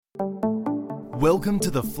Welcome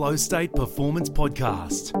to the Flowstate Performance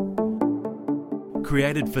Podcast,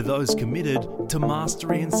 created for those committed to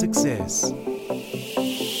mastery and success.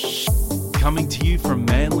 Coming to you from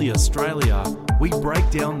Manly, Australia, we break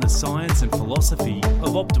down the science and philosophy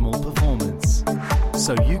of optimal performance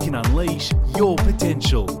so you can unleash your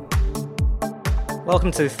potential.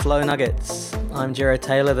 Welcome to Flow Nuggets. I'm Jero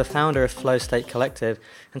Taylor, the founder of Flowstate Collective,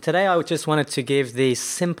 and today I just wanted to give the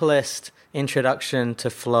simplest introduction to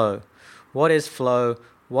flow. What is flow?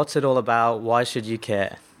 What's it all about? Why should you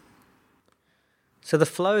care? So the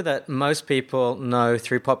flow that most people know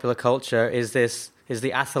through popular culture is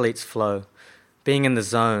the athlete's flow, being in the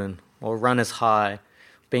zone or runner's high,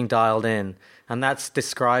 being dialed in, and that's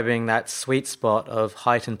describing that sweet spot of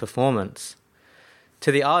heightened performance.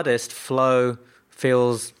 To the artist, flow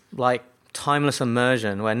feels like timeless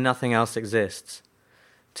immersion where nothing else exists.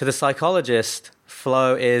 To the psychologist,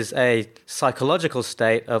 flow is a psychological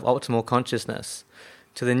state of optimal consciousness.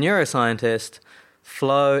 To the neuroscientist,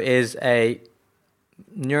 flow is a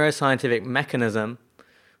neuroscientific mechanism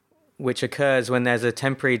which occurs when there's a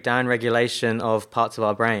temporary downregulation of parts of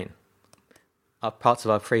our brain, parts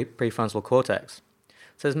of our prefrontal cortex.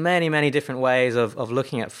 So there's many, many different ways of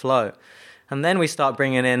looking at flow. And then we start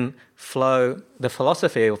bringing in flow, the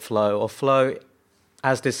philosophy of flow, or flow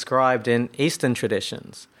as described in Eastern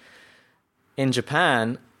traditions. In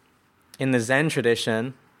Japan, in the Zen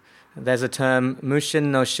tradition, there's a term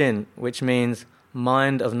mushin no shin, which means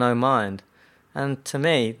mind of no mind. And to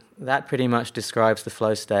me, that pretty much describes the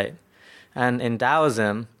flow state. And in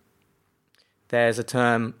Taoism, there's a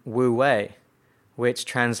term wu wei, which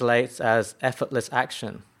translates as effortless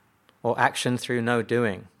action, or action through no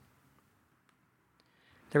doing.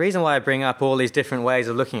 The reason why I bring up all these different ways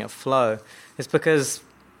of looking at flow is because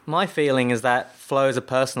my feeling is that flow is a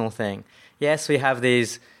personal thing. Yes, we have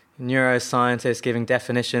these neuroscientists giving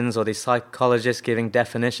definitions or these psychologists giving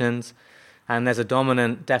definitions, and there's a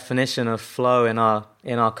dominant definition of flow in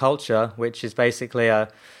our culture, which is basically an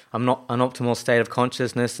optimal state of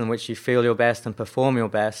consciousness in which you feel your best and perform your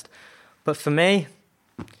best. But for me,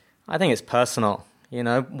 I think it's personal. You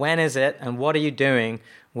know, when is it and what are you doing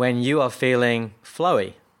when you are feeling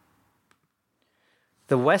flowy?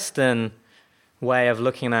 The Western way of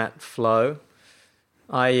looking at flow,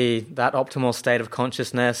 i.e. that optimal state of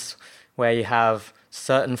consciousness where you have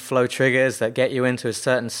certain flow triggers that get you into a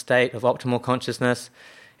certain state of optimal consciousness,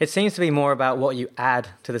 it seems to be more about what you add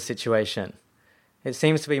to the situation. It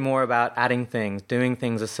seems to be more about adding things, doing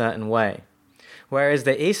things a certain way. Whereas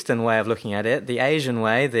the Eastern way of looking at it, the Asian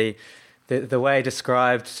way, the way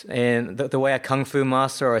described in the way a kung fu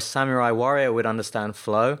master or a samurai warrior would understand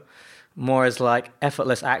flow, more as like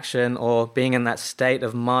effortless action or being in that state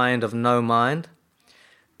of mind of no mind.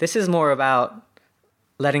 This is more about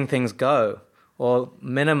letting things go, or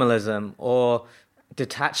minimalism, or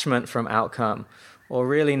detachment from outcome, or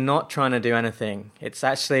really not trying to do anything. It's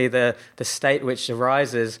actually the state which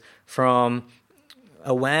arises from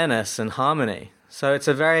awareness and harmony. So it's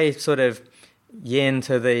a very sort of yin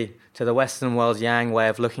to the Western world's yang way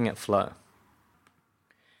of looking at flow.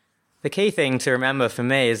 The key thing to remember for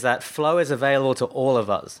me is that flow is available to all of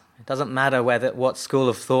us. It doesn't matter what school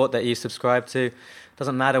of thought that you subscribe to. It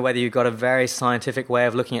doesn't matter whether you've got a very scientific way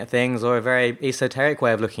of looking at things or a very esoteric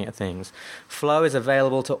way of looking at things. Flow is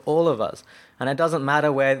available to all of us. And it doesn't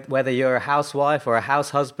matter whether you're a housewife or a house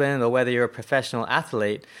husband or whether you're a professional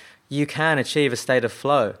athlete, you can achieve a state of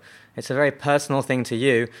flow. It's a very personal thing to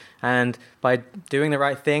you, and by doing the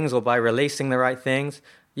right things or by releasing the right things,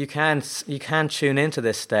 you can tune into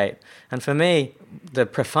this state. And for me, the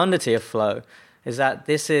profundity of flow is that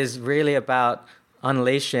this is really about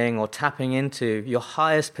unleashing or tapping into your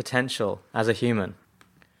highest potential as a human.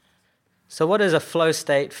 So what does a flow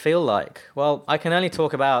state feel like? Well, I can only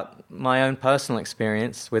talk about my own personal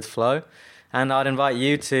experience with flow, and I'd invite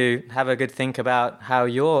you to have a good think about how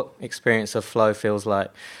your experience of flow feels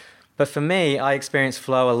like. But for me, I experience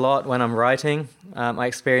flow a lot when I'm writing. I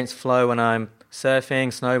experience flow when I'm surfing,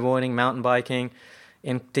 snowboarding, mountain biking,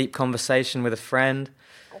 in deep conversation with a friend.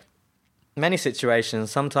 Many situations.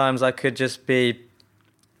 Sometimes I could just be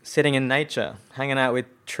sitting in nature, hanging out with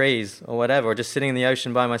trees or whatever, or just sitting in the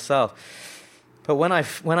ocean by myself. But when I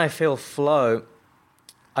feel flow,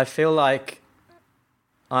 I feel like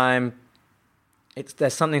there's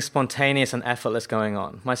something spontaneous and effortless going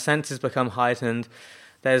on. My senses become heightened.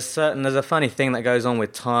 There's a funny thing that goes on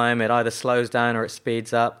with time. It either slows down or it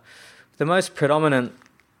speeds up. The most predominant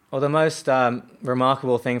or the most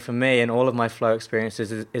remarkable thing for me in all of my flow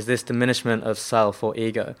experiences is this diminishment of self or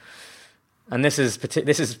ego. And this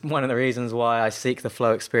is one of the reasons why I seek the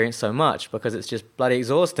flow experience so much, because it's just bloody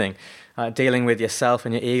exhausting, dealing with yourself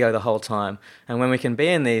and your ego the whole time. And when we can be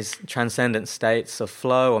in these transcendent states of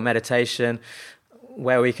flow or meditation,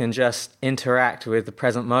 where we can just interact with the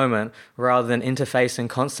present moment rather than interfacing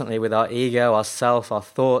constantly with our ego, our self, our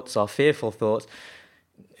thoughts, our fearful thoughts,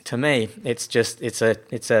 to me, it's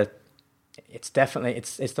the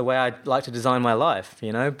way I'd like to design my life,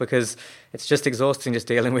 because it's just exhausting just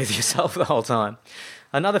dealing with yourself the whole time.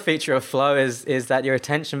 Another feature of flow is that your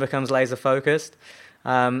attention becomes laser focused.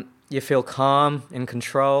 You feel calm, in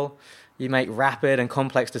control. You make rapid and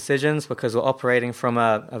complex decisions because we're operating from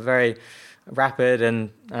a very rapid and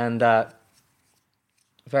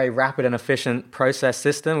very rapid and efficient process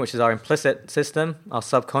system, which is our implicit system, our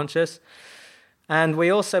subconscious. And we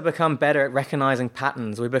also become better at recognizing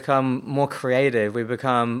patterns. We become more creative. We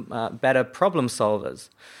become better problem solvers.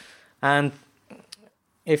 And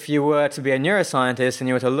if you were to be a neuroscientist and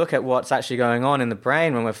you were to look at what's actually going on in the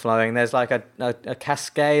brain when we're flowing, there's like a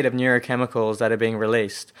cascade of neurochemicals that are being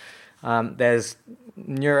released. There's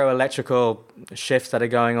neuroelectrical shifts that are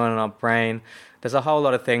going on in our brain. There's a whole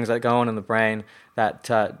lot of things that go on in the brain that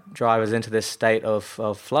drive us into this state of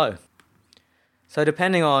flow. So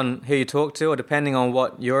depending on who you talk to, or depending on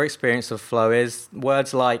what your experience of flow is,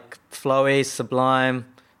 words like flowy, sublime,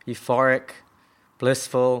 euphoric,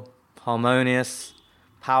 blissful, harmonious,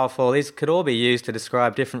 powerful, these could all be used to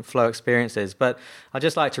describe different flow experiences. But I'd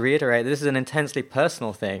just like to reiterate that this is an intensely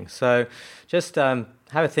personal thing. So just have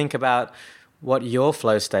a think about what your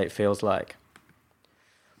flow state feels like.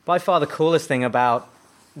 By far the coolest thing about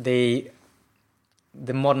the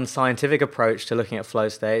modern scientific approach to looking at flow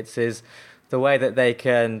states is the way that they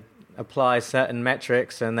can apply certain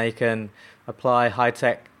metrics and they can apply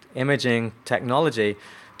high-tech imaging technology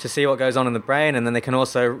to see what goes on in the brain, and then they can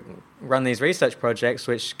also run these research projects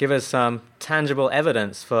which give us some tangible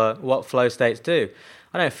evidence for what flow states do.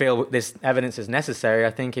 I don't feel this evidence is necessary.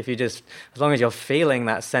 I think as long as you're feeling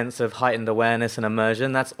that sense of heightened awareness and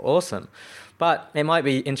immersion, that's awesome. But it might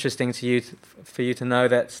be interesting for you to know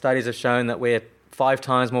that studies have shown that we're 5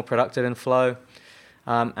 times more productive in flow,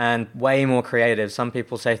 and way more creative. Some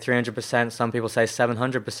people say 300%, some people say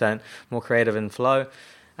 700% more creative in flow.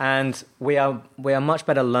 And we are much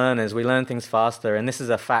better learners. We learn things faster, and this is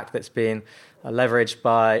a fact that's been leveraged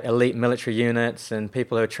by elite military units and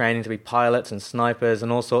people who are training to be pilots and snipers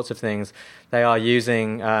and all sorts of things. They are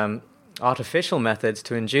using artificial methods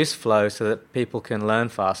to induce flow so that people can learn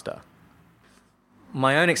faster.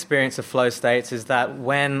 My own experience of flow states is that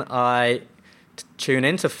when I tune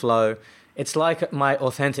into flow, it's like my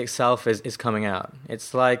authentic self is coming out.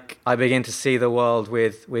 It's like I begin to see the world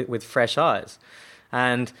with fresh eyes.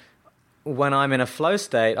 And when I'm in a flow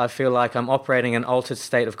state, I feel like I'm operating an altered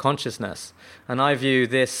state of consciousness. And I view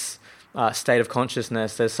this state of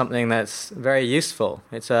consciousness as something that's very useful.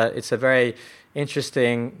 It's a very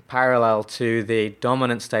interesting parallel to the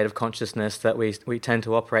dominant state of consciousness that we tend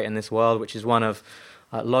to operate in this world, which is one of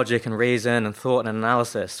logic and reason and thought and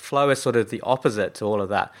analysis. Flow is sort of the opposite to all of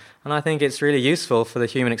that. And I think it's really useful for the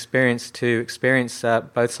human experience to experience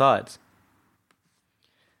both sides.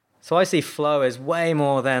 So I see flow as way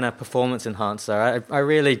more than a performance enhancer. I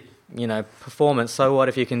really, performance, so what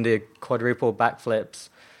if you can do quadruple backflips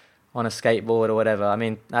on a skateboard or whatever? I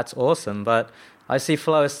mean, that's awesome, but I see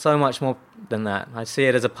flow as so much more than that. I see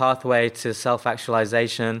it as a pathway to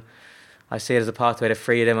self-actualization. I see it as a pathway to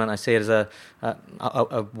freedom, and I see it as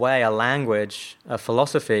a way, a language, a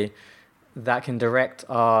philosophy that can direct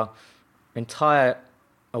our entire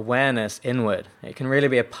awareness inward. It can really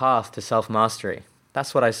be a path to self-mastery.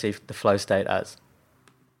 That's what I see the flow state as.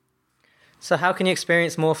 So how can you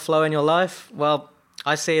experience more flow in your life? Well,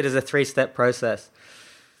 I see it as a 3-step process.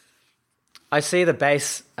 I see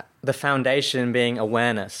the foundation being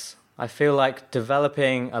awareness. I feel like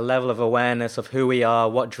developing a level of awareness of who we are,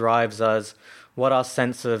 what drives us, what our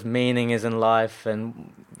sense of meaning is in life,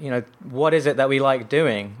 and what is it that we like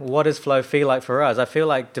doing? What does flow feel like for us? I feel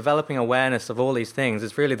like developing awareness of all these things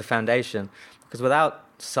is really the foundation, because without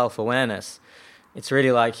self-awareness, it's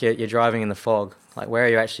really like you're driving in the fog. Like, where are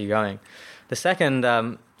you actually going? The second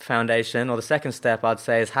foundation, or the second step, I'd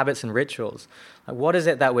say, is habits and rituals. Like, what is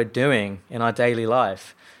it that we're doing in our daily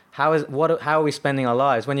life? How are we spending our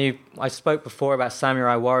lives? I spoke before about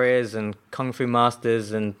samurai warriors and kung fu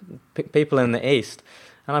masters and people in the East,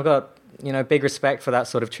 and I've got big respect for that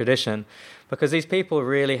sort of tradition, because these people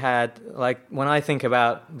really had, like, when I think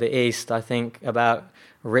about the East, I think about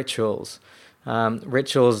rituals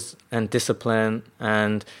and discipline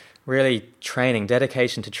and really training,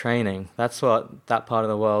 dedication to training. That's what that part of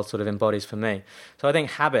the world sort of embodies for me. So I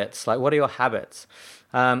think habits, like what are your habits?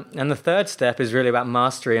 And the third step is really about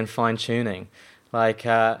mastery and fine-tuning.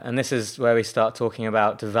 And this is where we start talking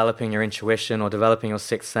about developing your intuition or developing your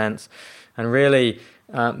sixth sense, and really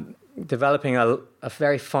developing a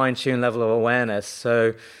very fine-tuned level of awareness.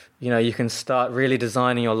 So, you can start really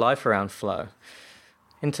designing your life around flow.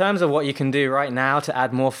 In terms of what you can do right now to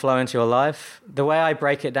add more flow into your life, the way I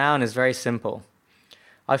break it down is very simple.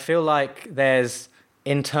 I feel like there's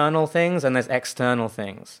internal things and there's external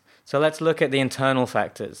things. So let's look at the internal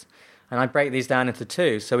factors. And I break these down into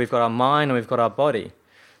two. So we've got our mind and we've got our body.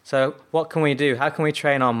 So what can we do? How can we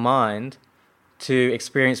train our mind to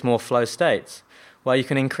experience more flow states? Well, you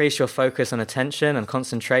can increase your focus and attention and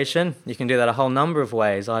concentration. You can do that a whole number of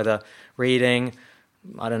ways, either reading,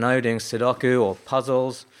 doing Sudoku or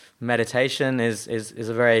puzzles. Meditation is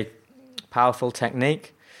a very powerful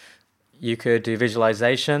technique. You could do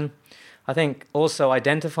visualization. I think also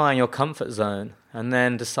identifying your comfort zone and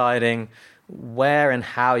then deciding where and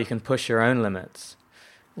how you can push your own limits.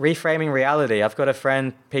 Reframing reality. I've got a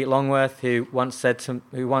friend, Pete Longworth, who once said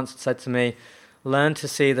to me, learn to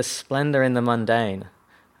see the splendor in the mundane.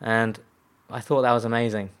 And I thought that was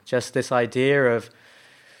amazing. Just this idea of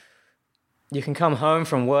you can come home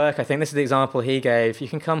from work. I think this is the example he gave. You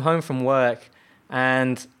can come home from work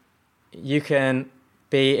and you can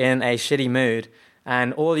be in a shitty mood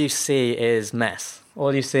and all you see is mess.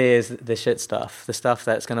 All you see is the shit stuff, the stuff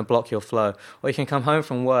that's going to block your flow. Or you can come home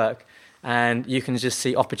from work and you can just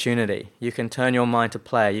see opportunity. You can turn your mind to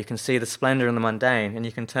play. You can see the splendor in the mundane, and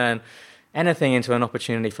you can turn anything into an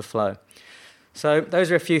opportunity for flow. So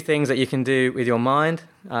those are a few things that you can do with your mind.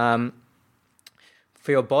 For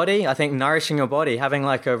your body, I think nourishing your body, having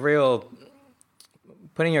like a real,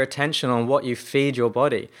 putting your attention on what you feed your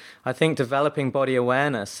body. I think developing body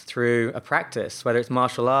awareness through a practice, whether it's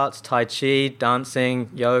martial arts, Tai Chi, dancing,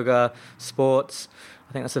 yoga, sports,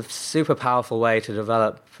 I think that's a super powerful way to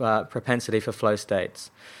develop propensity for flow states.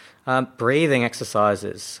 Breathing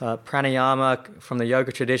exercises, pranayama from the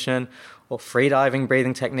yoga tradition, or freediving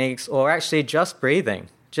breathing techniques, or actually just breathing,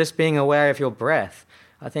 just being aware of your breath,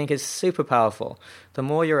 I think is super powerful. The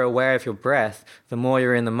more you're aware of your breath, the more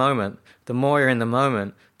you're in the moment. The more you're in the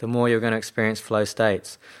moment, the more you're going to experience flow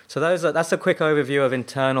states. So that's a quick overview of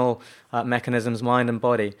internal mechanisms, mind and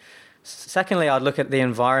body. Secondly, I'd look at the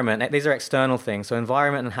environment. These are external things, so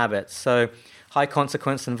environment and habits. So high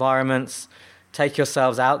consequence environments, take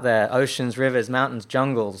yourselves out there, oceans, rivers, mountains,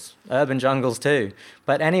 jungles, urban jungles too.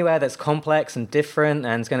 But anywhere that's complex and different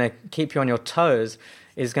and is going to keep you on your toes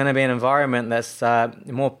is going to be an environment that's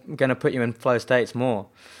more going to put you in flow states more.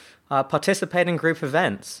 Participate in group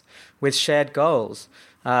events with shared goals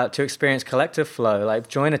to experience collective flow, like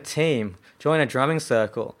join a team, join a drumming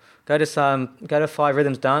circle, go to 5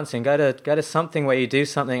 Rhythms dancing, go to something where you do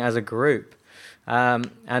something as a group.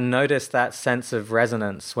 And notice that sense of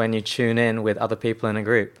resonance when you tune in with other people in a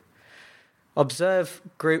group. Observe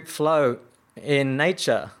group flow in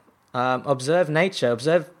nature. Observe nature,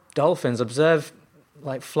 observe dolphins, observe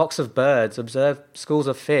like flocks of birds, observe schools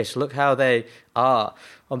of fish, look how they are.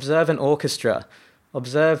 Observe an orchestra,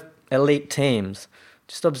 observe elite teams.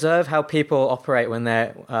 Just observe how people operate when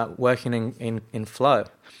they're working in flow.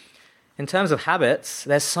 In terms of habits,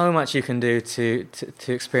 there's so much you can do to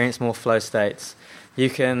experience more flow states. You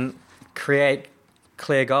can create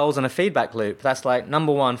clear goals and a feedback loop. That's like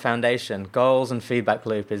number one foundation. Goals and feedback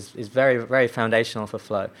loop is very, very foundational for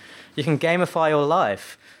flow. You can gamify your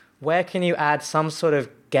life. Where can you add some sort of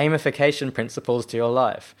gamification principles to your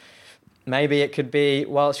life? Maybe it could be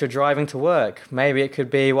whilst you're driving to work. Maybe it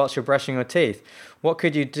could be whilst you're brushing your teeth. What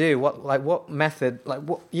could you do? What method?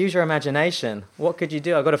 Use your imagination. What could you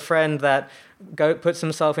do? I've got a friend that puts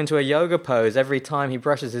himself into a yoga pose every time he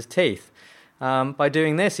brushes his teeth. By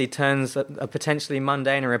doing this, he turns a potentially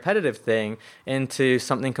mundane and repetitive thing into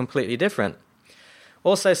something completely different.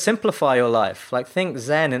 Also, simplify your life. Think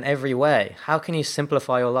Zen in every way. How can you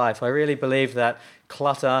simplify your life? I really believe that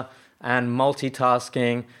clutter and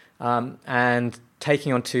multitasking and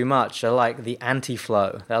taking on too much are like the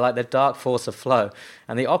anti-flow. They're like the dark force of flow.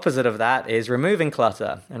 And the opposite of that is removing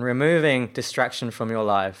clutter and removing distraction from your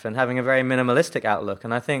life and having a very minimalistic outlook.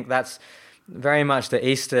 And I think that's very much the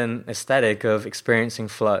Eastern aesthetic of experiencing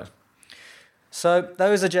flow. So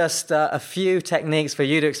those are just a few techniques for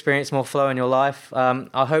you to experience more flow in your life.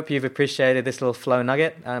 I hope you've appreciated this little flow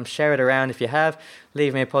nugget. Share it around if you have.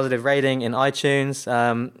 Leave me a positive rating in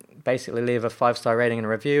iTunes. Basically leave a 5-star rating and a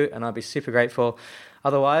review, and I'll be super grateful.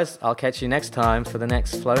 Otherwise, I'll catch you next time for the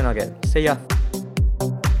next flow nugget. See ya.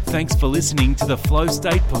 Thanks for listening to the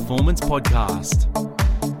Flowstate Performance Podcast.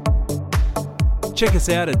 Check us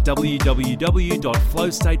out at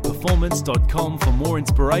www.flowstateperformance.com for more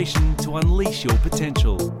inspiration to unleash your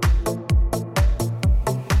potential.